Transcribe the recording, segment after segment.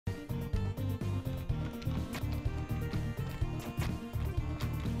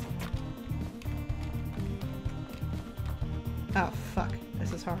fuck.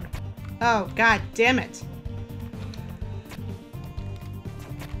 This is hard. Oh, god damn it.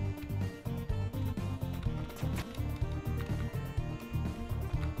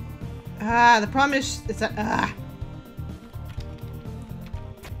 The problem is, it's that,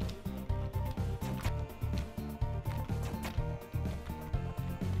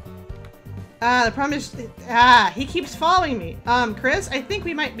 the problem is, he keeps following me. Chris, I think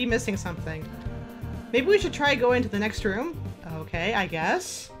we might be missing something. Maybe we should try going to the next room? Okay, I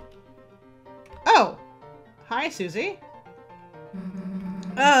guess. Oh! Hi, Susie.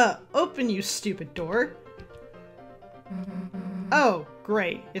 Open, you stupid door. Oh,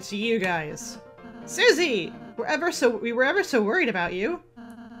 great. It's you guys. Susie! We were ever so worried about you.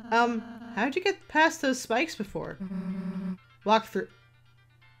 How'd you get past those spikes before? Walk through...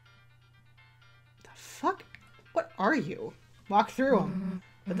 The fuck? What are you? Walk through them.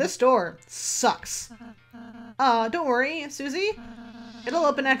 But this door sucks. Don't worry, Susie. It'll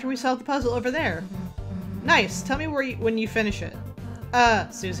open after we solve the puzzle over there. Nice. Tell me when you finish it.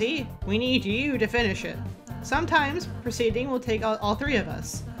 Susie, we need you to finish it. Sometimes proceeding will take all three of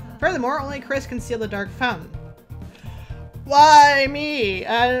us. Furthermore, only Chris can seal the dark fountain. Why me?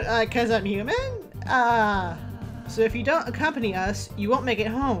 'Cause I'm human? So if you don't accompany us, you won't make it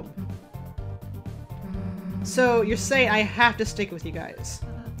home. So you're saying I have to stick with you guys?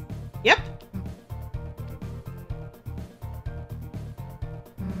 Yep.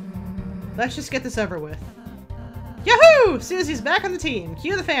 Let's just get this over with. Yahoo! Susie's back on the team.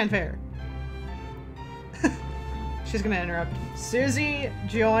 Cue the fanfare. She's gonna interrupt. Susie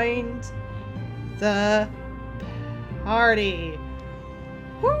joined the party.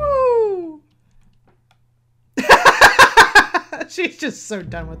 Woo! She's just so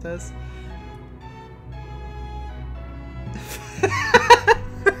done with this.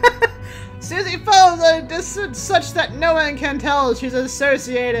 Susie follows a distance such that no one can tell she's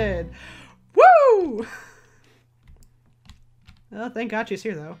associated. Woo! Well, thank God she's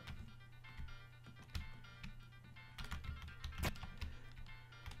here, though.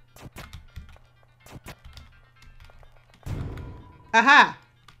 Aha!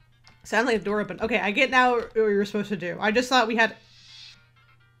 Sound like the door opened. Okay, I get now what we were supposed to do. I just thought we had...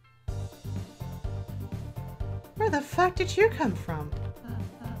 Where the fuck did you come from?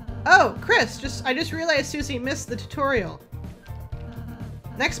 Oh, Chris! I just realized Susie missed the tutorial.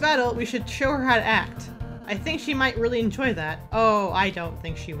 Next battle, we should show her how to act. I think she might really enjoy that. Oh, I don't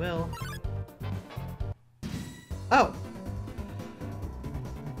think she will. Oh.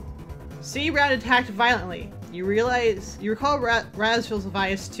 See, Rat attacked violently. You recall Razville's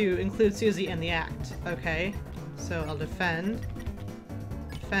advice to include Susie in the act. Okay. So I'll defend.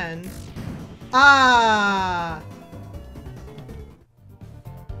 Defend. Ah!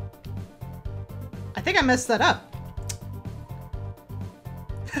 I think I messed that up.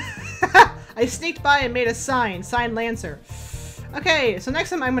 I sneaked by and made a sign. Sign Lancer. Okay, so next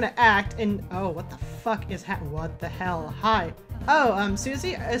time I'm gonna act and... Oh, what the fuck is what the hell? Hi. Oh,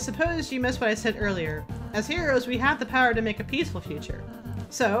 Susie, I suppose you missed what I said earlier. As heroes, we have the power to make a peaceful future.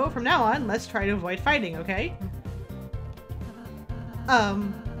 So, from now on, let's try to avoid fighting, okay?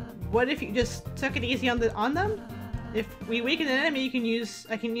 What if you just took it easy on them? If we weaken an enemy,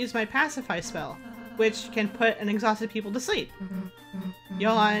 I can use my pacify spell, which can put an exhausted people to sleep.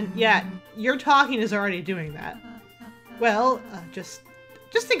 Johan, yeah, your talking is already doing that. Well, just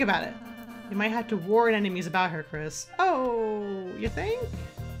think about it. You might have to warn enemies about her, Chris. Oh, you think?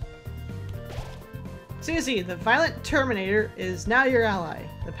 Susie, the violent Terminator is now your ally.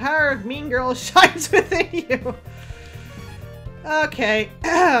 The power of Mean Girl shines within you. Okay.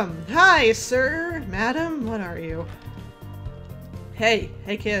 Hi, sir, madam, what are you? Hey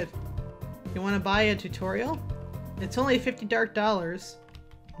kid. You want to buy a tutorial? It's only $50 dark dollars.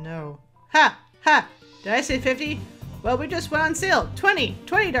 No. Ha! Did I say 50? Well, we just went on sale. 20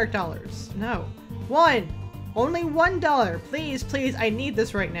 dark dollars. No. Only $1. Please, I need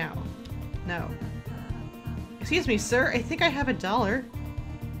this right now. No. Excuse me, sir, I think I have $1.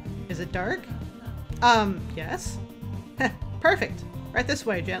 Is it dark? Yes. Perfect. Right this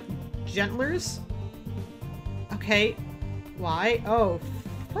way, gentlers. Okay. Why? Oh,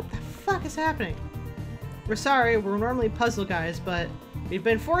 what the fuck is happening? We're sorry, we're normally puzzle guys, but we've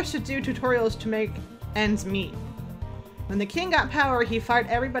been forced to do tutorials to make ends meet. When the king got power, he fired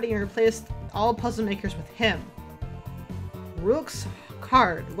everybody and replaced all puzzle makers with him. Rook's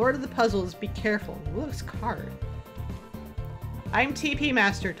card. Lord of the Puzzles, be careful. Rook's card. I'm TP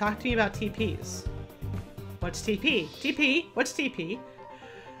Master. Talk to me about TPs. What's TP? TP? What's TP?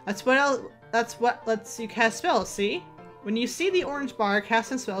 That's what lets you cast spells, see? When you see the orange bar,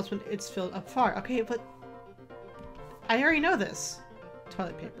 casting spells when it's filled up far. Okay, but I already know this.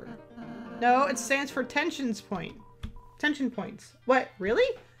 toilet paper. No, it stands for tension points. What?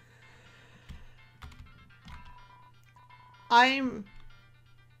 Really? I'm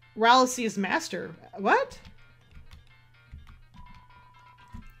Ralsei's master. What?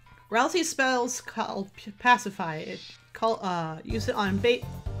 Ralsei spells called pacify. Use it on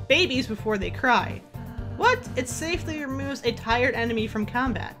babies before they cry. What? It safely removes a tired enemy from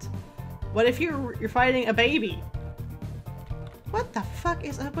combat. What if you're fighting a baby? What the fuck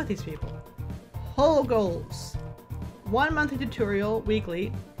is up with these people? Whole goals. 1 monthly tutorial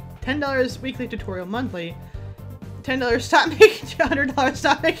weekly. $10 weekly tutorial monthly. $10 stop making, $100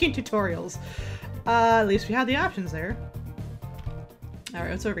 stop making tutorials. At least we have the options there.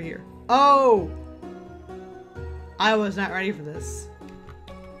 Alright, what's over here? Oh! I was not ready for this.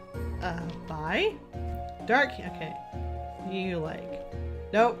 Buy? Dark, okay. You like.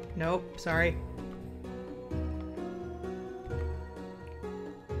 Nope, sorry.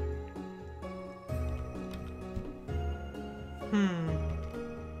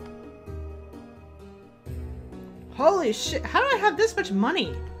 Holy shit, how do I have this much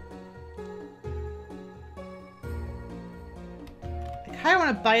money? I kinda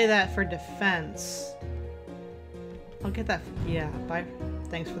wanna buy that for defense. I'll get that, yeah, buy,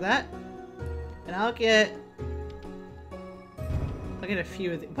 thanks for that. And I'll get a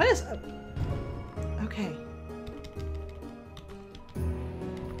few of these. What is, okay.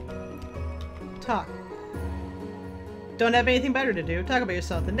 Talk. Don't have anything better to do. Talk about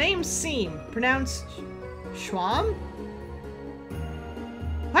yourself. The name Seam, pronounced Schwam?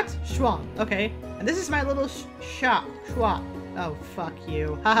 What? Schwam. Okay. And this is my little shop. Schwab. Oh, fuck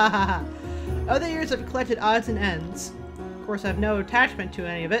you. Ha ha ha ha. Over the years I've collected odds and ends. Of course I have no attachment to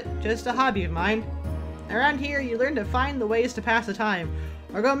any of it. Just a hobby of mine. Around here you learn to find the ways to pass the time.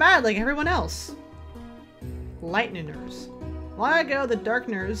 Or go mad like everyone else. Lightners. Long ago the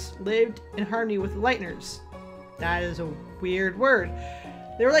Darkners lived in harmony with the Lightners. That is a weird word.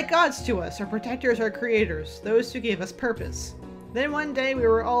 They were like gods to us, our protectors, our creators, those who gave us purpose. Then one day we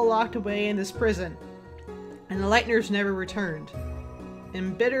were all locked away in this prison, and the Lightners never returned.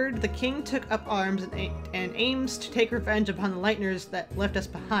 Embittered, the king took up arms and aims to take revenge upon the Lightners that left us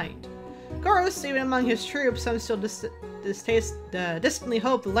behind. Of course, even among his troops, some still distantly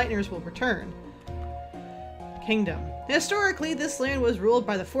hope the Lightners will return. Kingdom. Historically, this land was ruled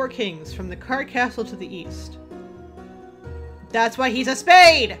by the 4 kings, from the Card Castle to the east. That's why he's a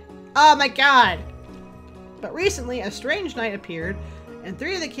spade! Oh my god! But recently, a strange knight appeared, and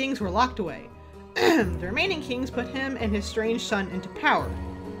 3 of the kings were locked away. The remaining kings put him and his strange son into power.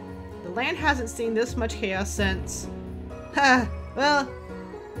 The land hasn't seen this much chaos since... Ha! Well,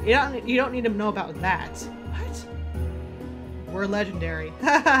 you don't need to know about that. What? We're legendary.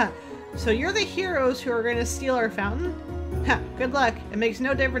 Haha! So you're the heroes who are going to steal our fountain? Ha! Good luck. It makes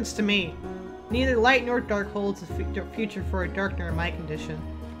no difference to me. Neither light nor dark holds a future for a darkner in my condition.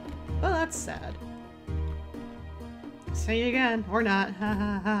 Well, that's sad. Say again. Or not. Ha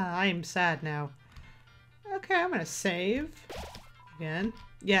ha ha. I am sad now. Okay, I'm gonna save. Again.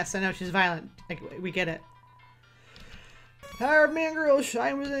 Yes, I know she's violent. We get it. Power of man girl,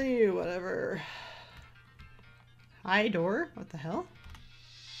 shine within you. Whatever. Hi, door. What the hell?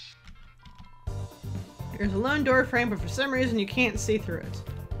 There's a lone door frame, but for some reason you can't see through it.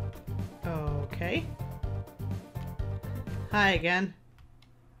 Okay. Hi again.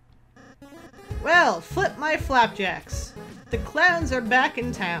 Well, flip my flapjacks. The clowns are back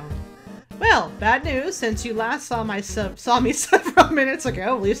in town. Well, bad news, since you last saw me several minutes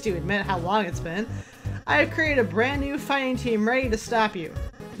ago, at least you admit how long it's been, I have created a brand new fighting team ready to stop you.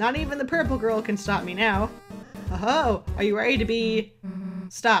 Not even the purple girl can stop me now. Oh, are you ready to be...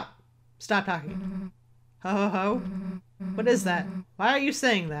 Stop. Stop talking. Ho ho ho. What is that? Why are you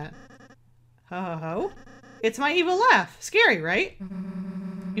saying that? Ho ho ho. It's my evil laugh. Scary, right?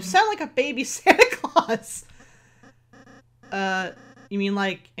 You sound like a baby Santa Claus. You mean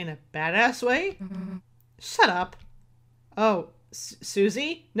like in a badass way? Shut up. Oh,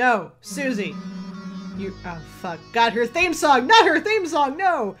 Susie? No, Susie. You, oh fuck. God, her theme song! Not her theme song,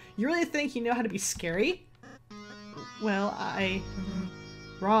 no! You really think you know how to be scary? Well,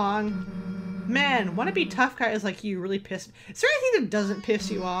 wrong. Man, wannabe tough guys like you really piss me. Is there anything that doesn't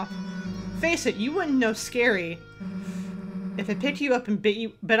piss you off? Face it, you wouldn't know scary if it picked you up and bit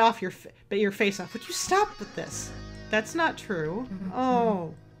your face off. Would you stop with this? That's not true.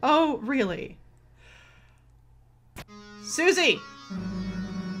 Oh. Oh, really? Susie!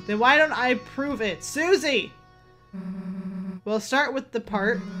 Then why don't I prove it? Susie! We'll start with the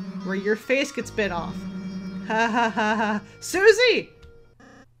part where your face gets bit off. Ha ha ha ha. Susie!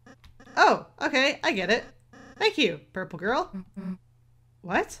 Oh, okay, I get it. Thank you, purple girl.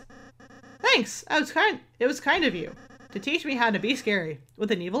 What? Thanks! It was kind of you to teach me how to be scary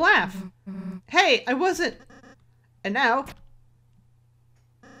with an evil laugh. Hey, I wasn't... And now...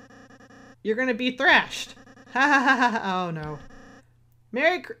 You're gonna be thrashed. Ha ha ha ha. Oh no.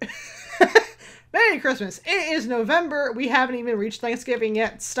 Merry Christmas. It is November. We haven't even reached Thanksgiving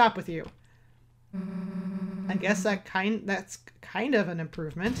yet. Stop with you. I guess that's kind of an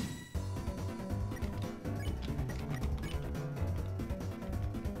improvement.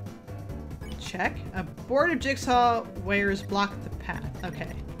 Check. A board of jigsaw wares block the path.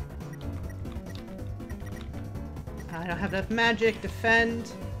 Okay. I don't have enough magic.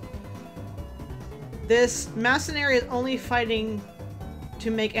 Defend. This mercenary is only fighting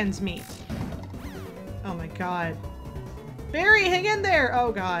to make ends meet. Oh my god. Barry, hang in there!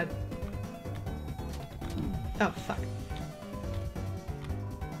 Oh god. Oh, fuck.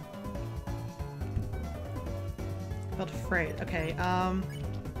 Felt afraid. Okay,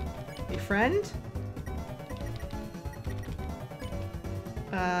 befriend?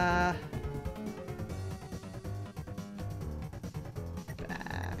 Back.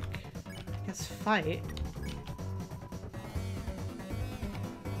 I guess fight.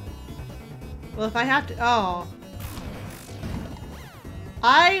 Well, if I have to... Oh.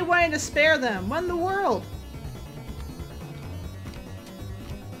 I wanted to spare them! What in the world?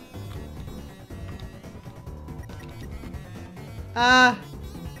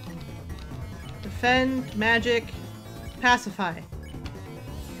 Defend, magic, pacify.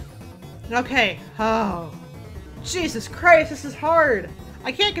 Okay. Oh. Jesus Christ, this is hard!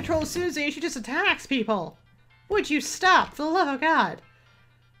 I can't control Susie, she just attacks people! Would you stop, for the love of God?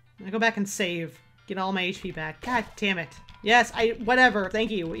 I'm gonna go back and save. Get all my HP back. God damn it. Yes, whatever,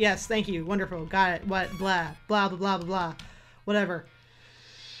 thank you. Yes, thank you, wonderful, got it. What, blah, blah, blah, blah, blah, blah. Whatever.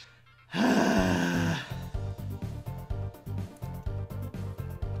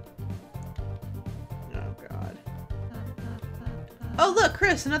 Oh look,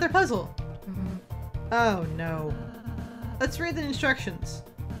 Chris, another puzzle! Oh no. Let's read the instructions.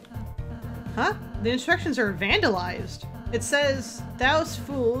 Huh? The instructions are vandalized. It says, "Thou's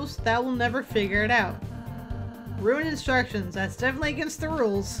fools, thou will never figure it out." Ruined instructions, that's definitely against the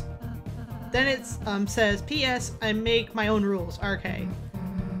rules. Then it says, "P.S. I make my own rules." Okay.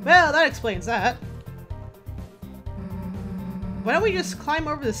 Well, that explains that. Why don't we just climb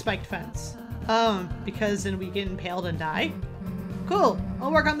over the spiked fence? Because then we get impaled and die? Cool,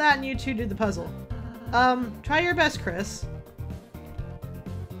 I'll work on that and you two do the puzzle. Try your best, Chris.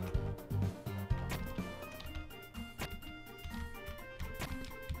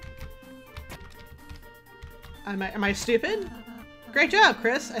 Am I stupid? Great job,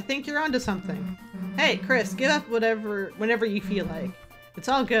 Chris. I think you're onto something. Hey, Chris, give up whenever you feel like. It's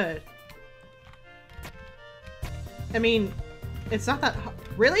all good. I mean, it's not that hard.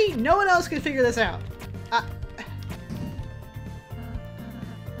 Really? No one else can figure this out.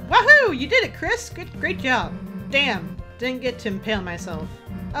 Wahoo! You did it, Chris! Great job. Damn, didn't get to impale myself.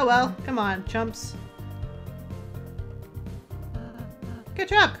 Oh well, come on, chumps. Good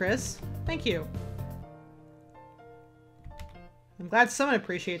job, Chris. Thank you. I'm glad someone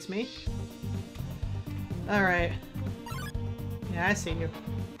appreciates me. Alright. Yeah, I see you.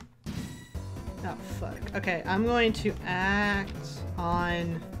 Oh, fuck. Okay, I'm going to act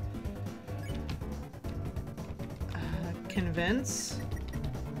on... convince.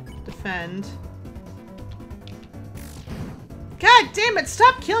 Defend. God damn it!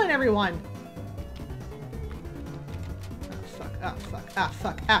 Stop killing everyone! Oh, fuck. Oh, fuck. Ah,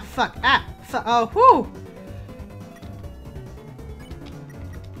 fuck. Ah, fuck. Ah, fuck. Oh, whoo!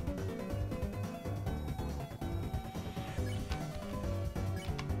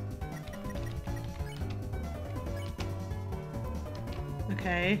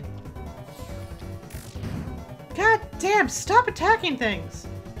 Okay. God damn, stop attacking things!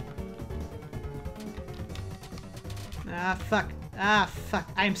 Ah, fuck. Ah, fuck.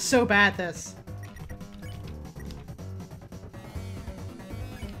 I'm so bad at this.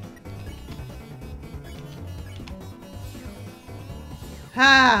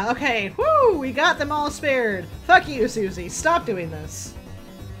 Ah, okay. Woo! We got them all spared. Fuck you, Susie. Stop doing this.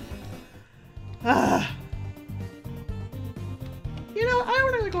 Ah. You know, I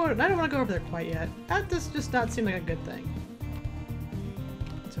don't want to go over there quite yet. That does just not seem like a good thing.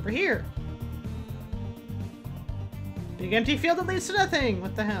 It's over here. Big empty field that leads to nothing!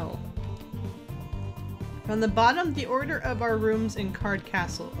 What the hell? From the bottom, the order of our rooms in Card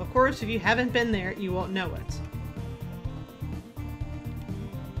Castle. Of course, if you haven't been there, you won't know it.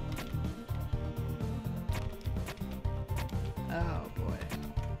 Oh boy.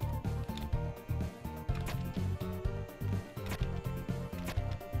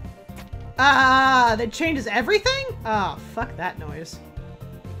 Ah, that changes everything? Oh, fuck that noise.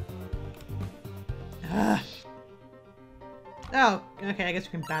 Ugh. Oh, okay, I guess we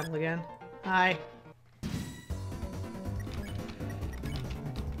can battle again. Hi.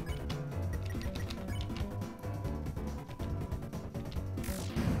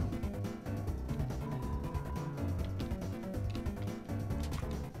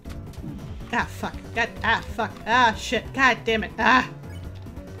 Ah, fuck. Fuck. Ah, shit. God damn it. Ah!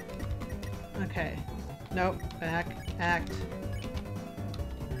 Okay. Nope. Back. Act.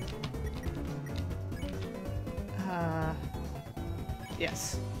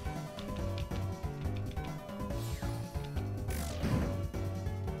 Yes.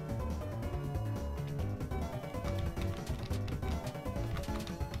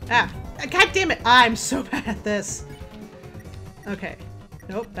 Ah! God damn it! I'm so bad at this. Okay.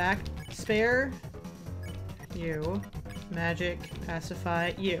 Nope. Back. Spare. You. Magic.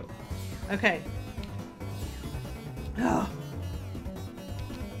 Pacify. You. Okay. Oh.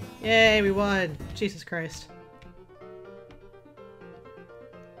 Yay, we won. Jesus Christ.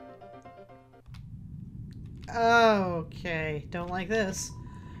 Okay, don't like this.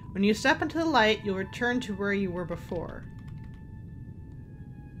 When you step into the light, you'll return to where you were before.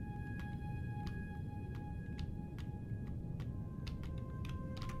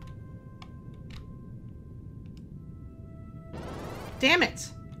 Damn it!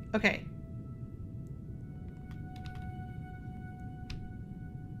 Okay.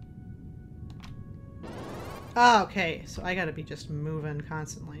 Oh, okay, so I gotta be just moving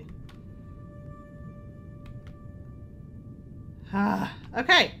constantly.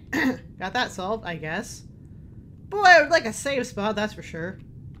 Okay. Got that solved, I guess. Boy, I would like a save spot, that's for sure.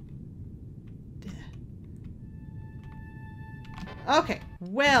 Okay,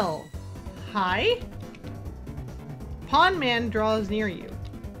 well. Hi? Pawn man draws near you.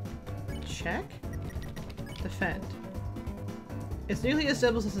 Check. Defend. Its nucleus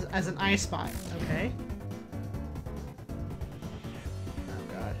doubles as an eye spot. Okay. Oh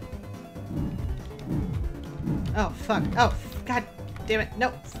god. Oh fuck. Oh god damn it.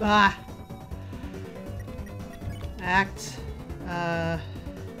 Nope. Ah. Act.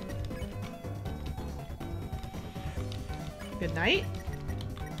 Good night.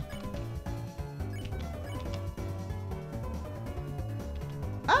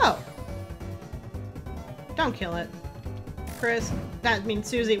 Oh! Don't kill it. Chris. That means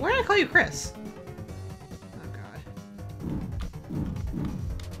Susie. Why did I call you Chris? Oh god.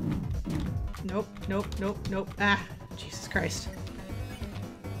 Nope, nope, nope, nope. Ah, Jesus Christ.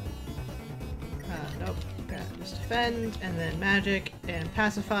 Nope. Gotta just defend, and then magic, and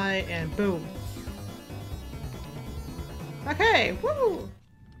pacify, and boom. Okay, woo!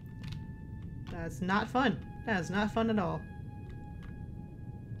 That's not fun. That is not fun at all.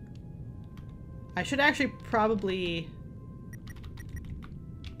 I should actually probably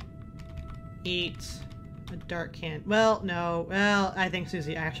eat a dark can. Well, no. Well, I think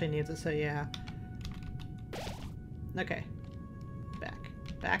Susie actually needs it, so yeah. Okay. Back.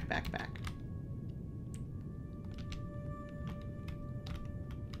 Back, back, back.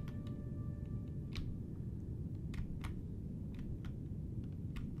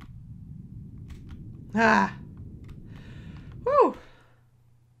 Ah. Whew.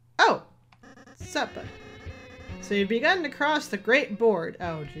 Oh. Supper. So you've begun to cross the great board.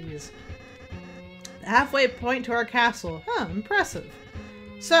 Oh, jeez. The halfway point to our castle. Huh, impressive.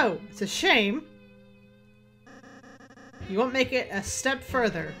 So, it's a shame you won't make it a step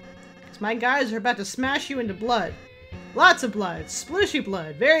further. Because my guys are about to smash you into blood. Lots of blood. Splooshy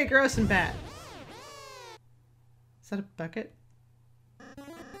blood. Very gross and bad. Is that a bucket?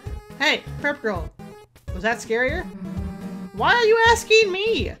 Hey, prep girl. Was that scarier? Why are you asking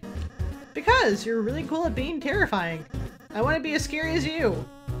me? Because you're really cool at being terrifying. I want to be as scary as you.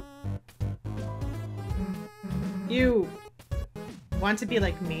 You want to be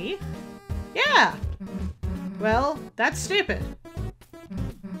like me? Yeah! Well, that's stupid.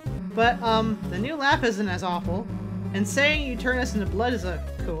 But, the new lap isn't as awful. And saying you turn us into blood is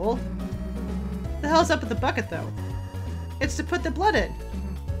cool. What the hell's up with the bucket, though? It's to put the blood in.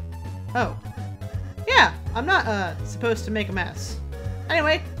 Oh. Yeah, I'm not, supposed to make a mess.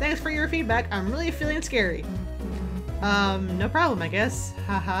 Anyway, thanks for your feedback. I'm really feeling scary. No problem, I guess.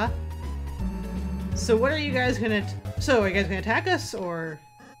 Haha. So what are you guys gonna... So, are you guys gonna attack us, or...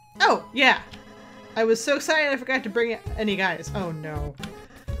 Oh, yeah! I was so excited I forgot to bring any guys. Oh, no.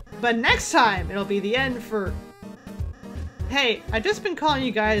 But next time, it'll be the end for... Hey, I've just been calling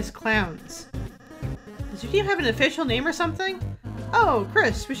you guys clowns. Does your team have an official name or something? Oh,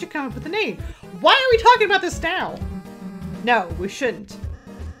 Chris, we should come up with a name. Why are we talking about this now? No, we shouldn't.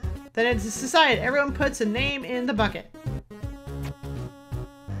 Then it's decided. Everyone puts a name in the bucket.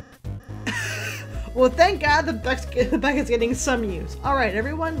 Well, thank God the bucket's getting some use. Alright,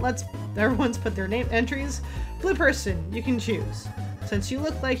 everyone's put their name entries. Blue person, you can choose. Since you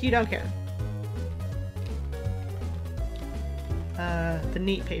look like you don't care. The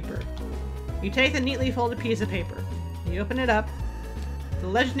neat paper. You take the neatly folded piece of paper. You open it up. The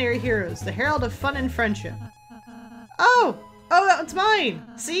legendary heroes, the herald of fun and friendship. Oh! Oh, that's mine!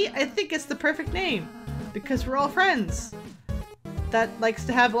 See? I think it's the perfect name. Because we're all friends. That likes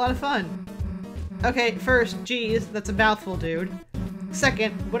to have a lot of fun. Okay, first, geez, that's a mouthful, dude.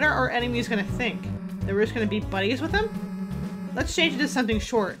 Second, what are our enemies gonna think? That we're just gonna be buddies with them? Let's change it to something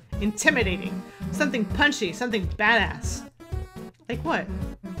short, intimidating, something punchy, something badass. Like what?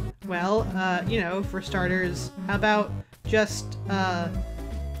 Well, you know, for starters, how about just, the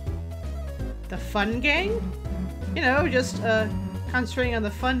fun gang? You know, just, concentrating on the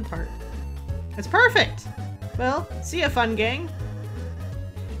fun part. That's perfect! Well, see ya, fun gang.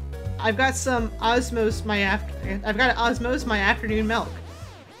 I've got some I've got to osmose my afternoon milk.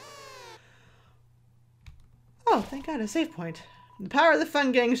 Oh, thank God, a save point. The power of the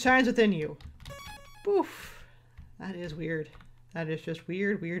fun gang shines within you. Oof. That is weird. That is just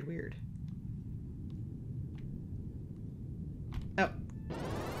weird, weird, weird. Oh.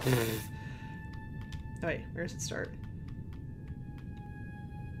 Oh wait, where does it start?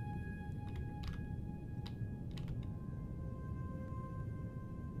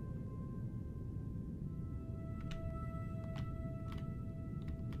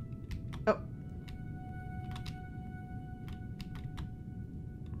 Oh.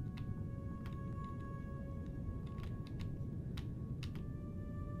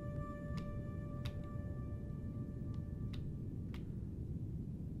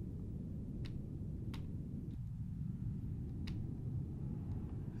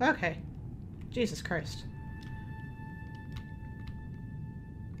 Okay. Jesus Christ.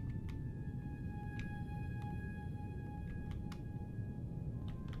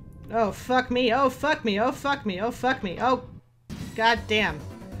 Oh, fuck me. Oh, fuck me. Oh, fuck me. Oh, fuck me. Oh, god damn.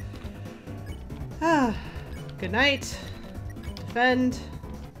 Ah. Good night. Defend.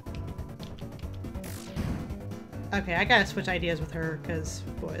 Okay, I gotta switch ideas with her, because,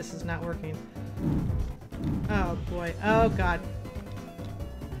 boy, this is not working. Oh, boy. Oh, god.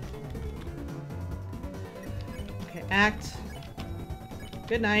 Okay, act.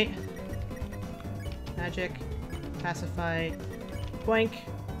 Good night. Magic. Pacify. Boink.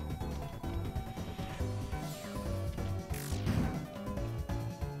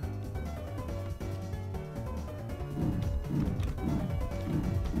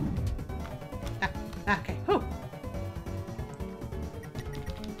 Okay, whew.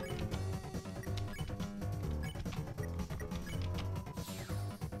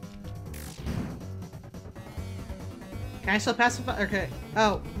 Can I still pacify? Okay.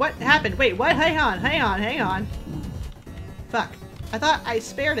 Oh, what happened? Wait, what? Hang on, hang on, hang on. Fuck. I thought I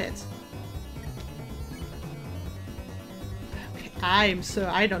spared it. Okay,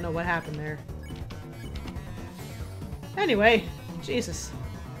 I don't know what happened there. Anyway, Jesus.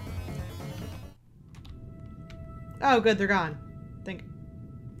 Oh, good, they're gone. Can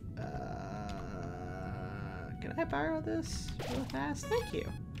I borrow this real fast? Thank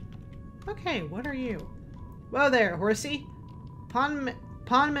you. Okay, what are you? Whoa there, horsey. Pondmen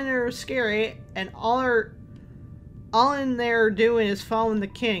are scary, and all in there doing is following the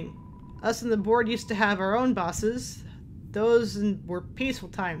king. Us and the board used to have our own bosses. Those were peaceful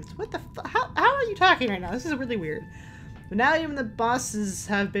times. What the how are you talking right now? This is really weird. But now even the bosses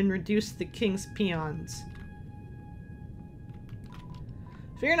have been reduced to the king's peons.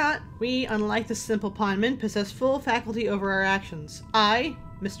 Fear not, we, unlike the simple pondmen, possess full faculty over our actions. I,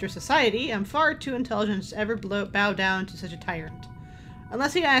 Mr. Society, am far too intelligent to ever bow down to such a tyrant.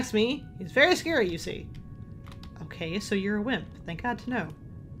 Unless he asks me, he's very scary, you see. Okay, so you're a wimp. Thank God to know.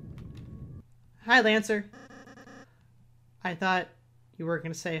 Hi, Lancer. I thought you weren't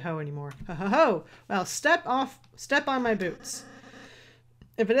going to say ho anymore. Ho ho ho! Well, step on my boots.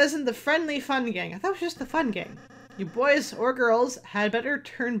 If it isn't the friendly fun gang. I thought it was just the fun gang. You boys or girls had better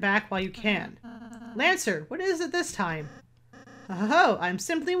turn back while you can. Lancer, what is it this time? Oh, I'm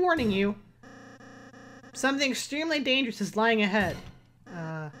simply warning you. Something extremely dangerous is lying ahead.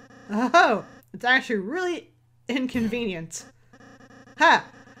 Oh, it's actually really inconvenient. Ha!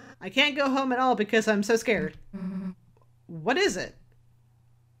 I can't go home at all because I'm so scared. What is it?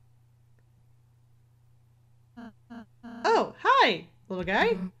 Oh, hi, little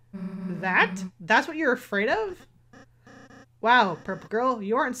guy. That's what you're afraid of? Wow, purple girl,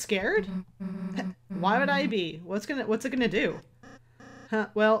 you aren't scared? Why would I be? What's it gonna do?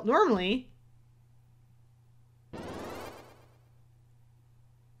 Well, normally...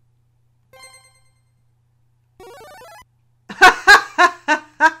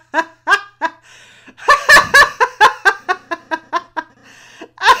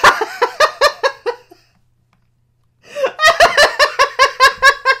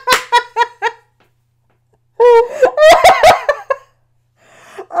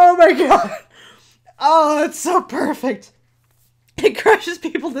 Oh my god! Oh, it's so perfect! It crushes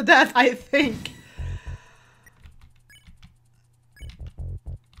people to death, I think.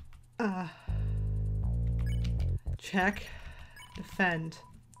 Check. Defend.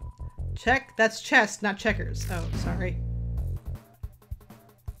 Check. That's chess, not checkers. Oh, sorry.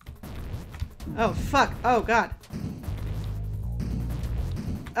 Oh, fuck. Oh, god.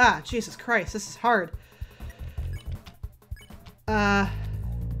 Ah, Jesus Christ. This is hard.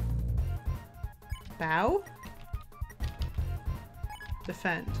 Bow?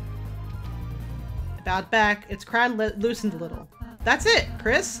 Defend. It bowed back. Its crown loosened a little. That's it,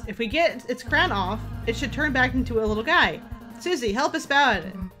 Chris. If we get its crown off, it should turn back into a little guy. Susie, help us bow at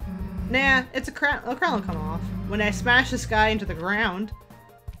it. Nah, it's a crown. The crown will come off when I smash this guy into the ground.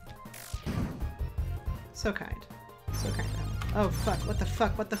 So kind. So kind. Oh fuck! What the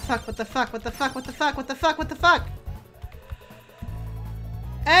fuck? What the fuck? What the fuck? What the fuck? What the fuck? What the fuck? What the fuck?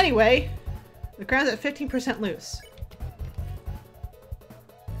 Anyway, the crown's at 15% loose.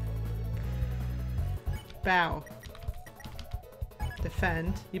 Bow.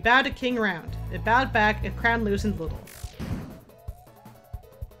 Defend. You bowed to king round. It bowed back, its crown loosened a little.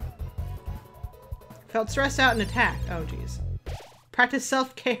 Felt stressed out and attacked. Oh jeez. Practice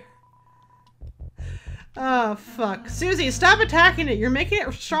self-care. Oh fuck. Susie, stop attacking it! You're making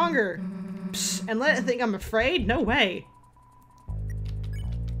it stronger! Psst, and let it think I'm afraid? No way!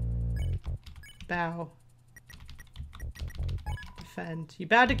 Bow. Defend. You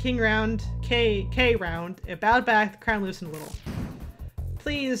bowed to king round. K round. It bowed back, the crown loosened a little.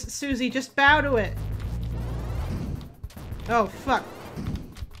 Please, Susie, just bow to it! Oh, fuck.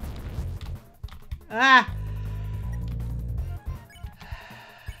 Ah!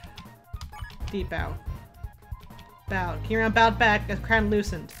 Deep bow. Bowed. King round bowed back, the crown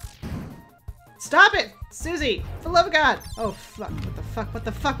loosened. Stop it! Susie! For the love of God! Oh, fuck. What the fuck? What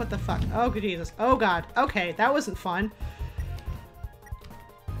the fuck? What the fuck? Oh, good Jesus. Oh, God. Okay, that wasn't fun.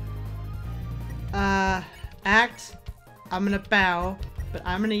 Act. I'm gonna bow, but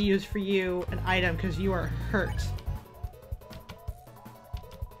I'm gonna use for you an item because you are hurt.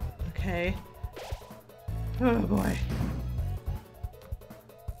 Okay. Oh, boy.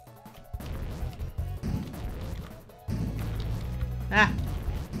 Ah.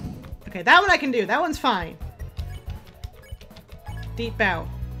 Okay, that one I can do. That one's fine. Deep bow.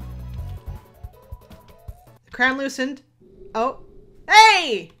 The crown loosened. Oh.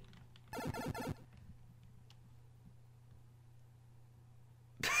 Hey!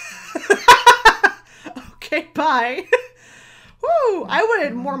 Okay, bye. Woo! I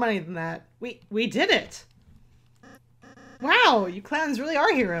wanted more money than that. We did it. Wow, you clowns really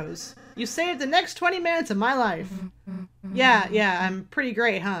are heroes. You saved the next 20 minutes of my life. Yeah, I'm pretty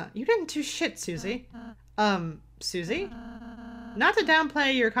great, huh? You didn't do shit, Susie. Susie? Not to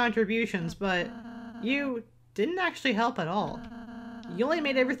downplay your contributions, but you didn't actually help at all. You only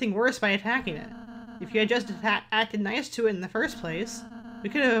made everything worse by attacking it. If you had just acted nice to it in the first place, we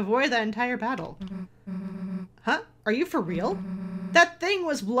could have avoided that entire battle. Huh? Are you for real? That thing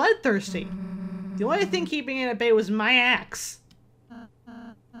was bloodthirsty. The only thing keeping it at bay was my axe.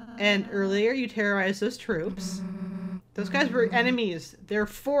 And earlier you terrorized those troops. Those guys were enemies. They're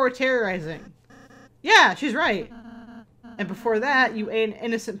for terrorizing. Yeah, she's right. And before that, you ate an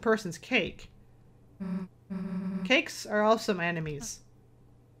innocent person's cake. Cakes are also my enemies.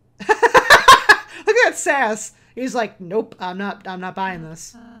 Look at that sass. He's like, nope, I'm not buying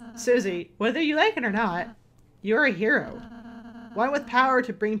this. Susie, whether you like it or not, you're a hero. One with power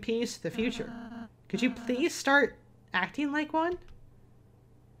to bring peace to the future. Could you please start acting like one?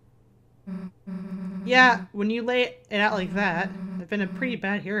 Yeah, when you lay it out like that, I've been a pretty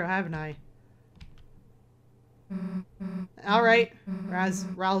bad hero, haven't I? Alright,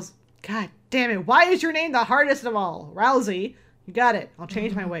 Rouse. God damn it, why is your name the hardest of all? Rousey. You got it. I'll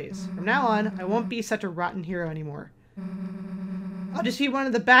change my ways. From now on, I won't be such a rotten hero anymore. I'll just be one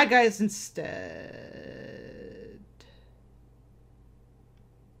of the bad guys instead.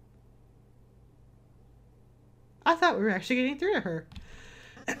 I thought we were actually getting through to her.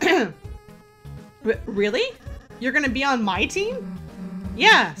 Really? You're gonna be on my team?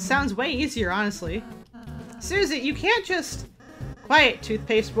 Yeah, sounds way easier, honestly. Susie, you can't just... Quiet,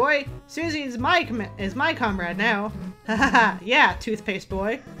 toothpaste boy. Susie is my comrade now. Haha, yeah, toothpaste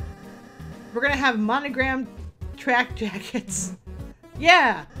boy. We're gonna have monogrammed track jackets.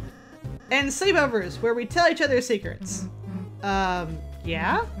 Yeah! And sleepovers where we tell each other secrets.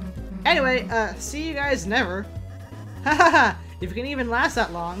 Yeah? Anyway, see you guys never. Hahaha, if you can even last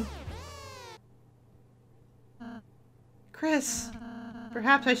that long. Chris,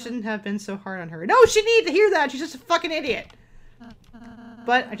 perhaps I shouldn't have been so hard on her. No, she needed to hear that! She's just a fucking idiot!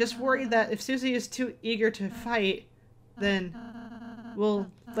 But I just worry that if Susie is too eager to fight, then,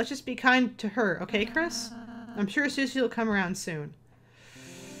 well, let's just be kind to her, okay, Chris? I'm sure Susie will come around soon.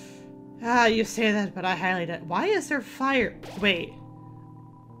 Ah, you say that, but I highly doubt. Why is there fire? Wait.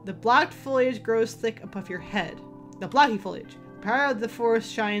 The blocked foliage grows thick above your head. The blocky foliage. The power of the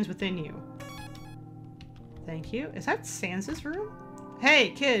forest shines within you. Thank you. Is that Sansa's room? Hey,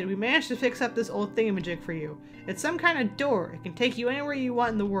 kid, we managed to fix up this old thingamajig for you. It's some kind of door. It can take you anywhere you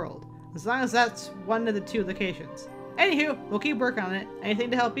want in the world. As long as that's one of the 2 locations. Anywho, we'll keep working on it. Anything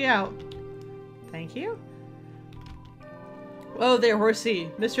to help you out. Thank you. Whoa there,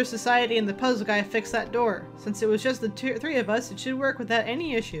 horsey. Mr. Society and the puzzle guy fixed that door. Since it was just the 3 of us, it should work without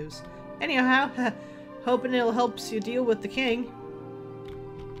any issues. Anyhow, hoping it'll help you deal with the king.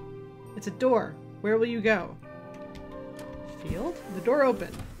 It's a door. Where will you go? Field? The door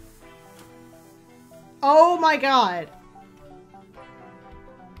opened. Oh my god!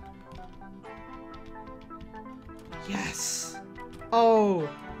 Yes! Oh,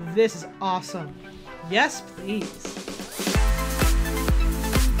 this is awesome. Yes, please.